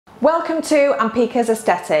Welcome to Ampika's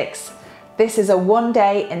Aesthetics. This is a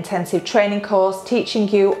one-day intensive training course teaching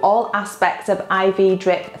you all aspects of IV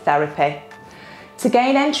drip therapy. To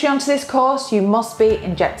gain entry onto this course, you must be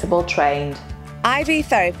injectable trained. IV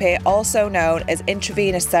therapy, also known as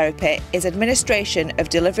intravenous therapy, is administration of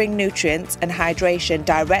delivering nutrients and hydration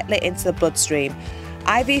directly into the bloodstream.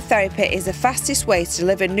 IV therapy is the fastest way to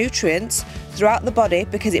deliver nutrients throughout the body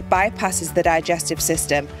because it bypasses the digestive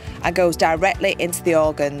system and goes directly into the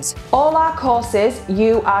organs. All our courses,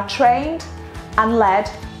 you are trained and led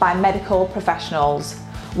by medical professionals.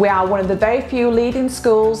 We are one of the very few leading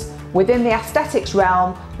schools within the aesthetics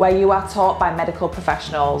realm where you are taught by medical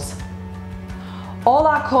professionals. All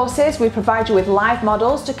our courses, we provide you with live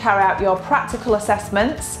models to carry out your practical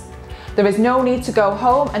assessments. There is no need to go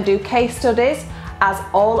home and do case studies, as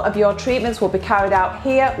all of your treatments will be carried out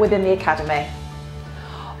here within the academy.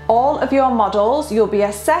 All of your models, you'll be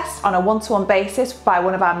assessed on a one-to-one basis by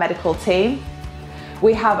one of our medical team.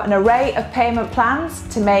 We have an array of payment plans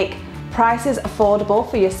to make prices affordable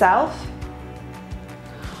for yourself.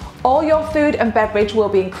 All your food and beverage will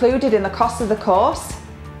be included in the cost of the course,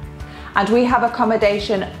 and we have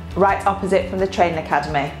accommodation right opposite from the Training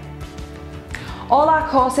Academy. All our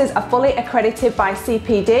courses are fully accredited by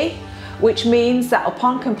CPD, which means that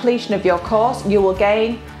upon completion of your course, you will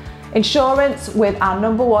gain insurance with our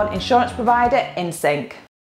 #1 insurance provider, InSync.